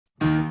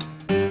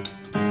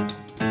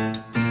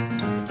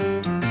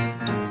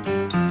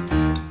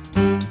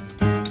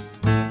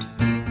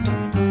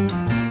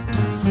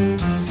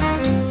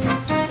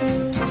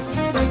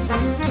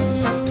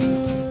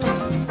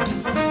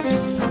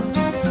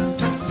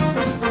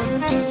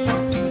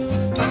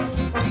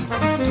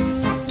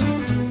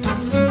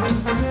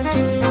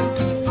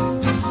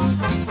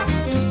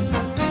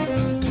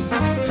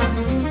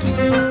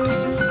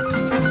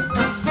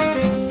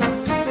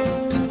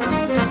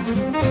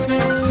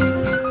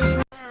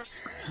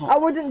I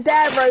wouldn't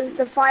dare roast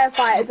the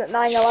firefighters at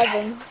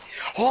 9/11.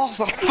 Oh,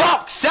 for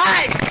fuck's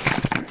sake!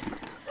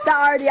 That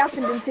already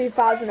happened in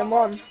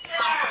 2001.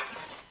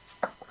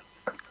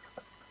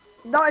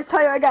 Don't I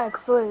tell you again,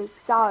 because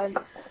Luke's shouting.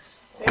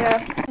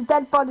 Yeah.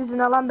 Dead bodies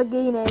in a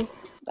Lamborghini.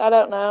 I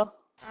don't know.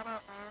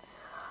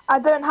 I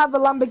don't have a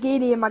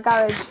Lamborghini in my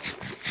garage.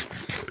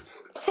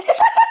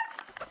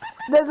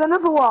 There's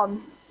another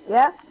one,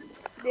 yeah?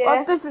 Yeah.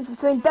 What's the difference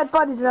between dead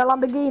bodies and a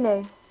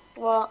Lamborghini?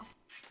 What?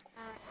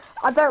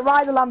 I don't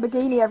ride a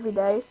Lamborghini every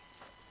day.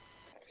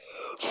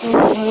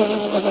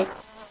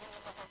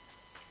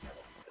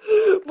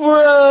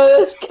 Bro,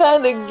 that's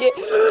kind of gay.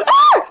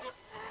 Ah!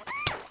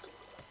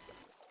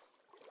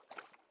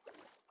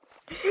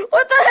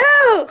 What the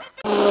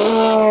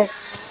hell?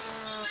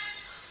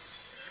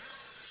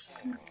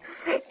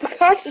 For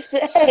God's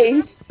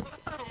sake.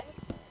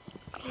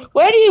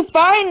 Where do you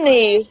find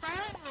these?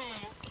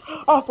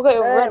 Oh, I forgot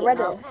you're Reddit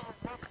now. Reddit.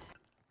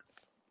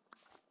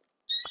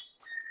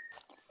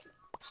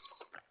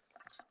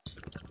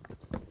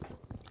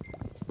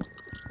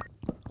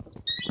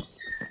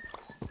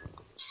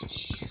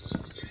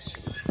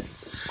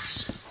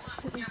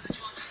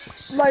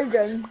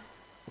 Logan.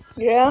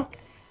 Yeah?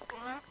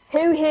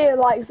 Who here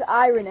likes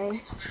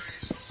irony?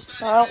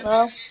 I don't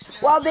know.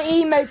 Well, the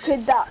emo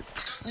kid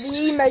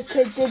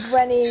did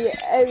when he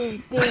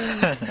OD'd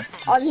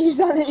on his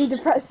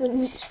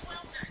antidepressants.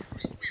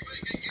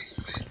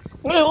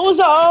 Wait, what was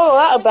all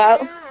that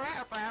about?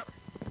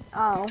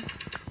 Oh.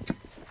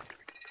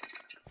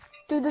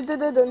 Dun dun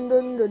dun dun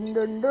dun dun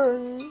dun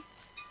dun.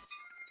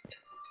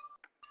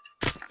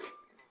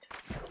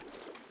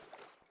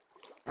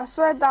 I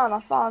swear down,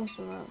 I found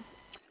something.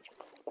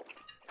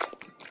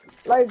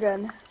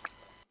 Logan.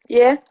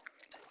 Yeah?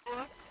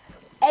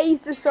 A's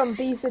the son,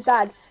 B's the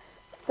dad.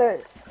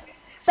 So,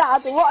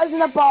 Dad, what is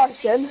an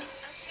abortion?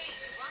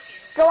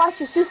 Go ask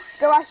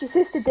your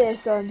sister, dear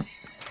son.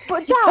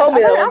 But Dad, told I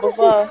me that don't one have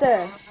before. a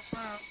sister.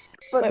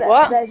 But Wait,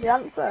 what? there's the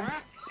answer.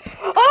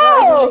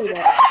 Oh! Read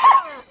it.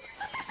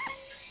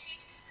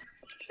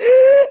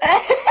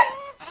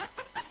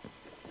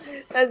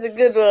 That's a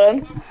good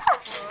one.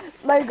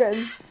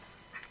 Logan,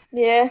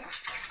 Yeah.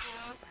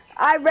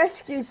 I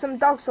rescued some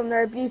dogs from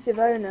their abusive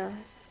owners.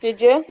 Did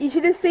you? You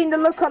should have seen the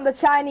look on the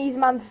Chinese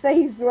man's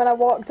face when I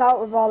walked out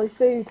with all his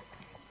food.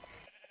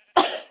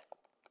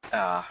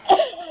 Ah.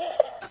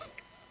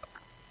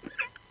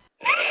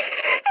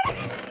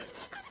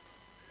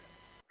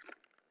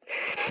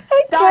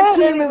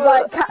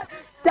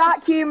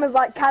 Dark humor's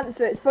like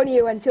cancer. It's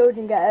funnier when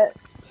children get it.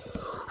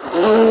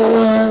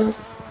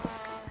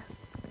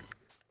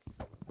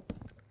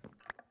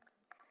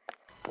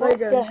 What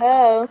the Logan,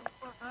 hell?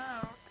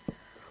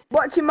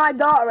 watching my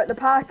daughter at the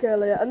park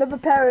earlier, another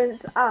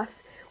parent asked,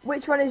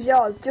 "Which one is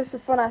yours?" Just for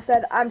fun, I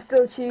said, "I'm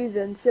still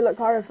choosing." She looked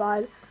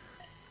horrified.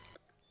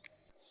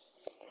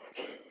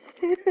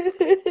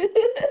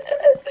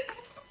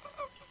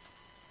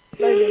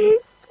 Logan.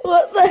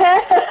 What the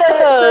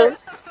hell?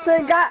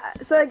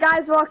 So a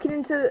guy's walking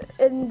into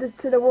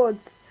the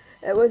woods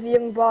with a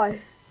young boy.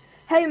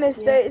 Hey,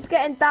 mister, Yeah. it's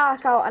getting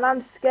dark out and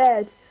I'm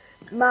scared.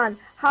 Man,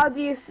 how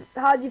do you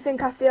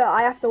think I feel?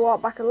 I have to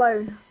walk back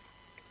alone.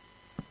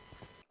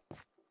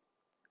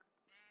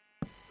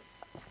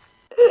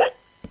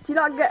 Do you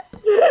not get?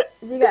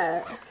 Do you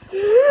get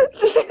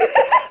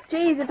it?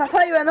 Jeez, if I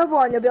tell you another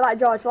one, you'll be like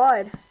George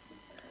Floyd.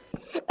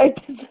 I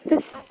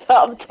just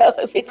stop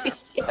telling me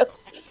these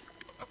jokes.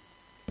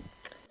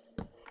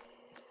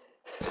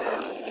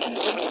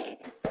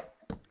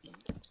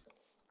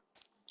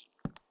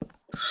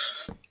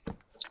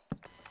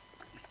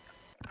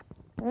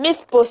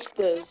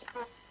 Mythbusters.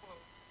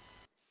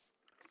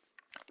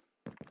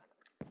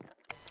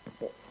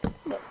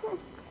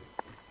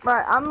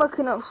 Right, I'm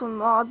looking up some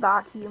more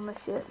dark humor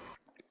shit.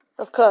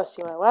 Of course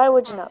you are. Why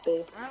would you not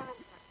be?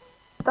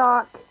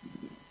 Dark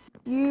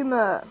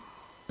humor.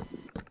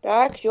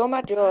 Dark, you're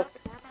my joke.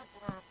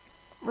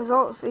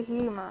 Results for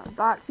humor.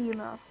 Dark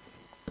humor.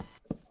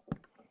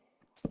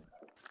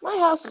 My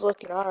house is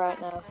looking alright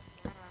now.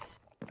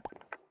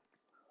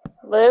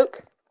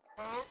 Luke?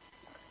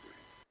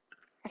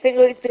 I think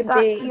Luke's been Dark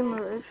beat.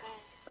 humor.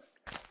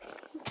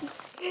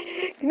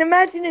 Can you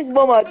imagine his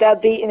mum or dad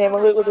beating him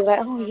and Luke would be like,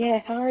 oh yeah,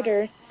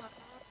 harder.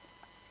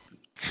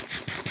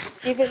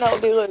 Do you think that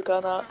would be Luke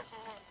or not?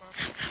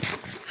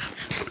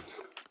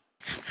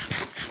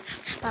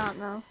 I don't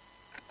know.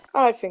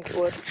 I think it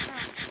would.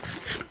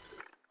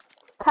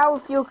 Cow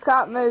fuel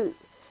can't move.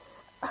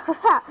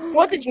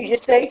 What did you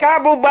just say?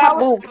 Kaboo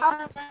baboo.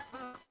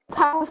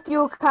 Cow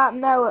fuel can't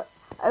melt.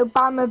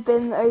 Obama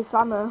bin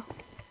Osama.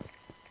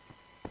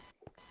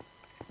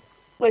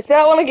 Wait, say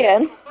that one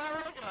again.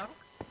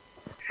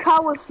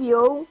 Cow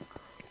fuel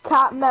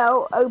can't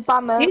melt.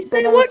 Obama You bin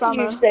said, what Osama.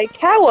 did you say?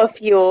 Cow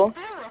fuel?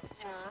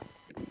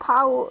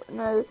 Cow,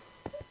 no,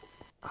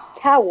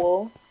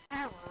 Towel?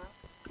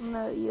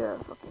 no, you're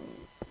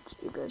fucking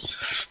stupid.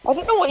 I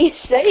don't know what you're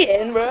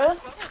saying, bro.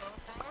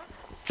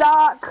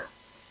 Dark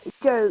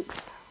jokes.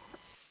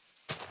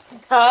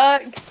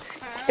 Dark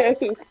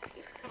joke.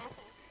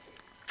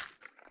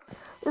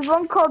 The There's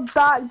one called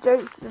Dark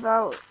Jokes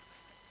about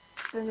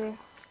thingy.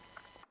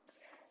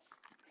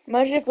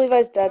 Imagine if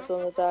Levi's dad's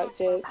one of the dark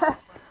jokes.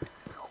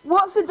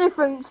 What's the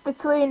difference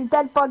between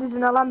dead bodies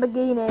and a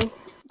Lamborghini?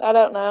 I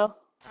don't know.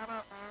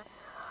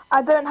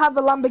 I don't have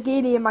a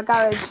Lamborghini in my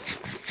garage.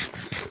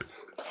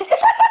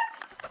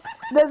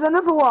 There's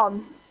another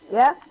one.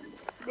 Yeah?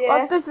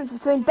 What's the difference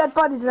between dead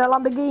bodies and a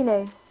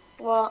Lamborghini?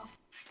 What?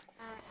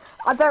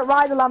 I don't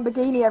ride a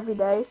Lamborghini every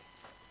day.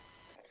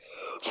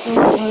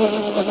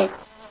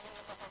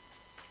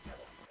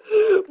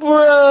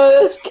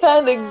 Bro, that's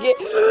kind of gay.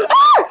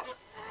 Ah!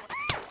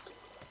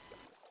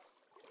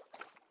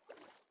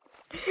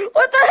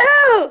 What the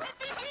hell?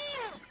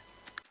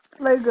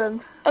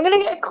 Logan. I'm gonna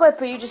get a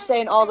clip of you just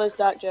saying all those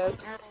dark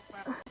jokes.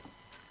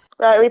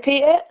 Right,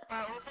 repeat it.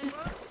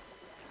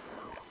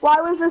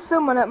 Why was there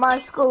someone at my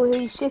school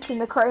who shit in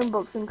the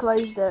Chromebooks and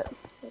closed it?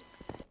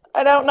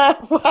 I don't know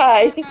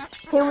why.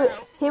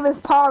 He was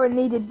poor and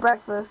needed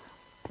breakfast.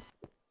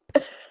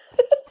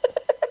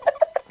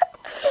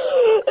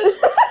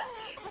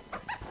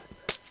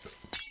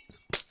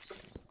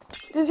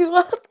 Did you,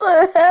 what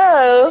the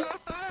hell?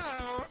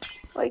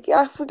 Like,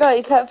 I forgot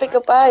you can't pick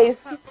up eyes.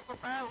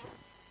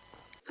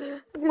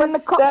 When the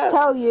cops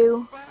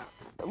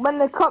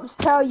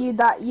tell you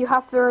that you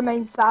have to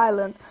remain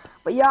silent,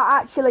 but you're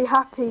actually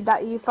happy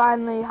that you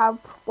finally have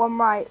one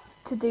right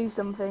to do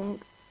something.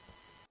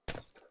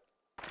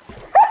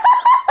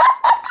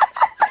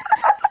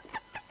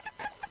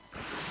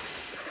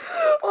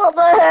 What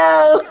the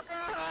hell?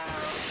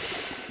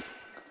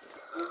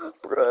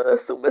 Bro,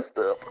 that's so messed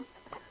up.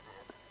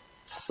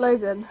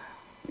 Logan.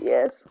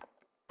 Yes.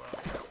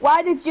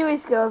 Why do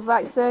Jewish girls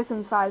like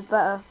circumcised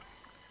better?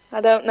 I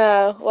don't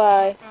know.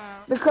 Why?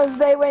 Because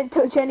they won't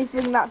touch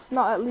anything that's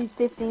not at least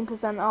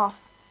 15% off.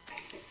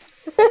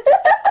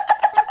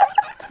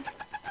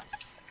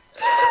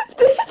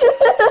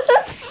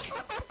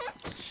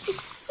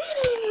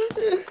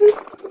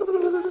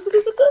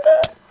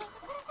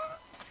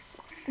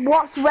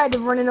 What's red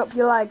and running up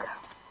your leg?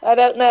 I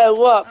don't know.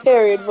 What?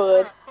 Period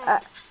word.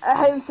 A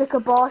homesick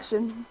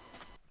abortion.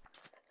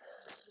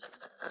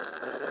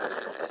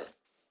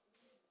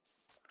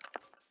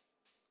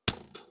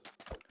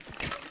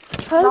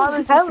 How's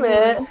the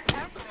helmet?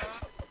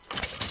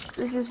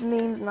 There's just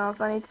memes now,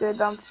 so I need to go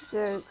down to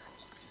jokes.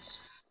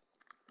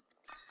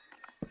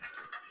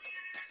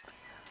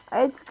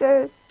 I need to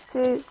go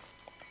to...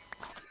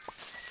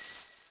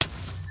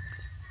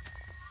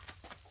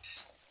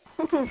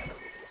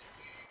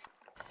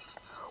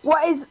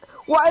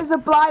 What is a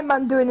blind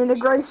man doing in a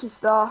grocery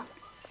store?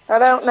 I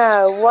don't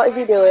know. What is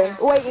he doing?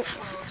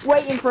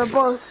 Waiting for a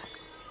bus.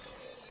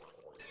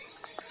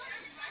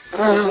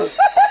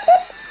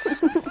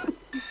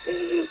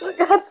 For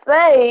God's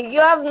sake, you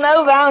have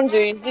no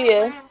boundaries, do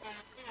you?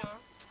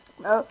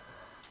 No.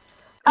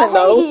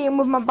 Hello?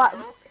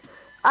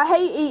 I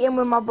hate eating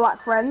with my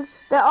black friends.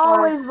 They're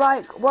always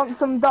like, want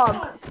some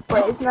dog,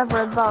 but it's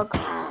never a dog.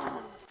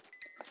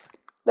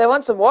 They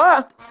want some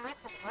what?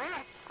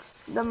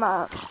 No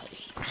matter.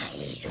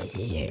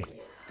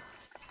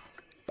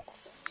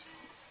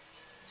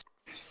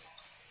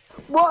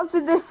 What's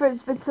the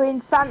difference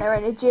between Santa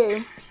and a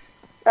Jew?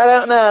 I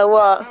don't know.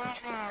 What?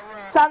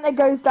 Santa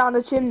goes down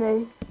a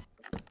chimney.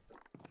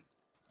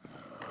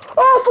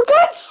 Oh, for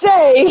God's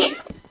sake!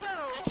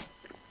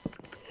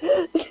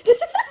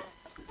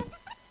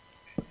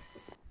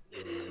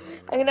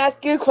 I'm gonna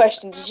ask you a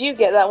question. Did you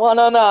get that one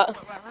or not?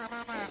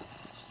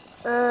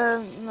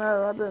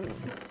 No, I didn't.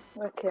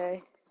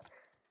 Okay.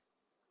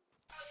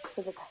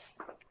 For the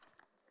best.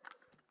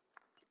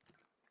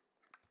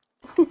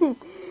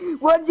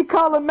 What do you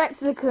call a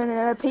Mexican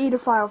and a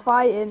paedophile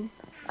fighting?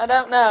 I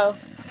don't know.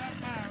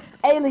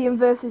 Alien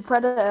versus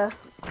Predator.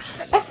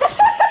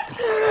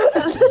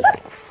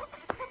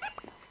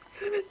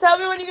 Tell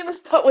me when you're gonna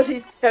stop with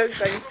these jokes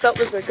so I can stop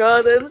this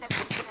recording.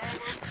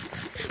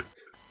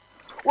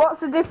 What's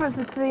the difference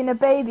between a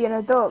baby and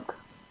a duck?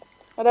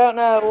 I don't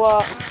know.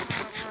 What?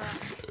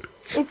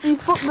 If you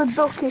fuck the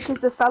duck, it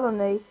is a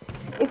felony.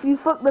 If you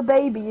fuck the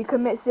baby, you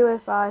commit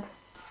suicide.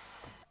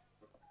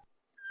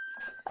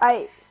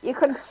 You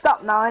can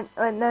stop now.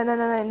 No,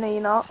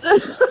 you're not. I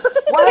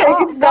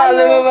can start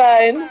living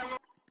mine.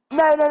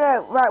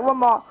 No. Right, one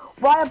more.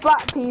 Why are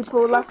black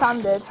people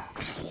left-handed?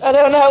 I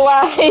don't know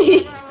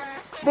why.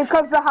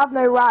 Because they have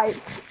no rights.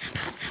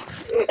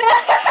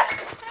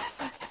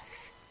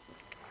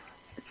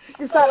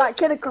 Just like that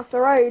kid across the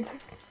road.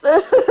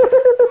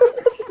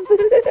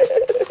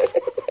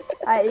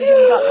 Hey, you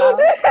can stop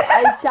now.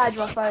 I charge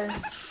my phone.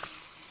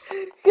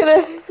 Can I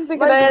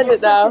end You're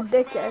it now? such a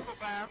dickhead.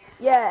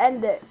 Yeah,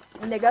 end it,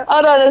 nigga.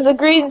 Oh no, there's a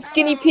green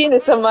skinny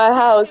penis on my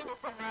house.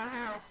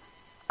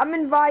 I'm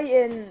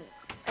inviting,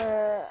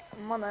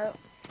 Mono.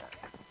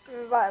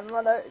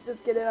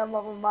 Just kidding, I'm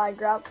on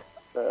Minecraft.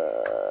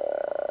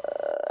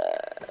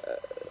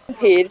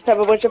 Here, just have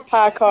a bunch of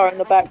parkour in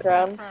the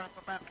background.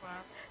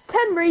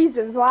 10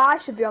 reasons why I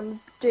should be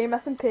on Dream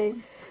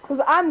SMP. Because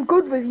I'm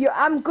good with you.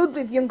 I'm good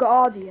with younger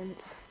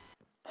audience.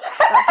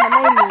 That's my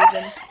main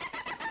reason.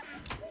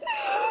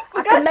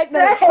 I can make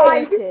them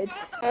excited.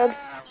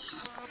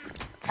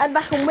 And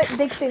I can whip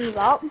big things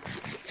up.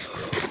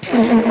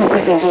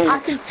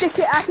 I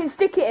can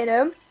stick it in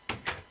them.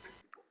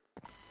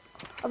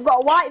 I've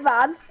got a white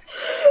van.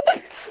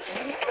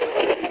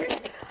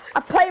 I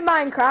play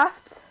Minecraft.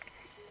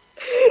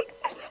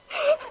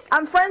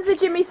 I'm friends with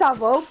Jimmy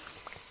Savile.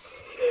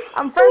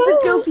 I'm friends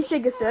with Guilty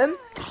Sigerson.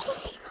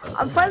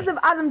 I'm friends with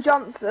Adam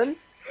Johnson.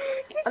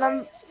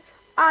 And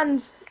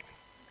I'm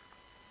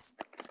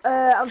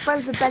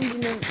friends with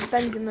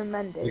Benjamin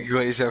Mendes. You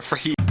guys are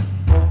free.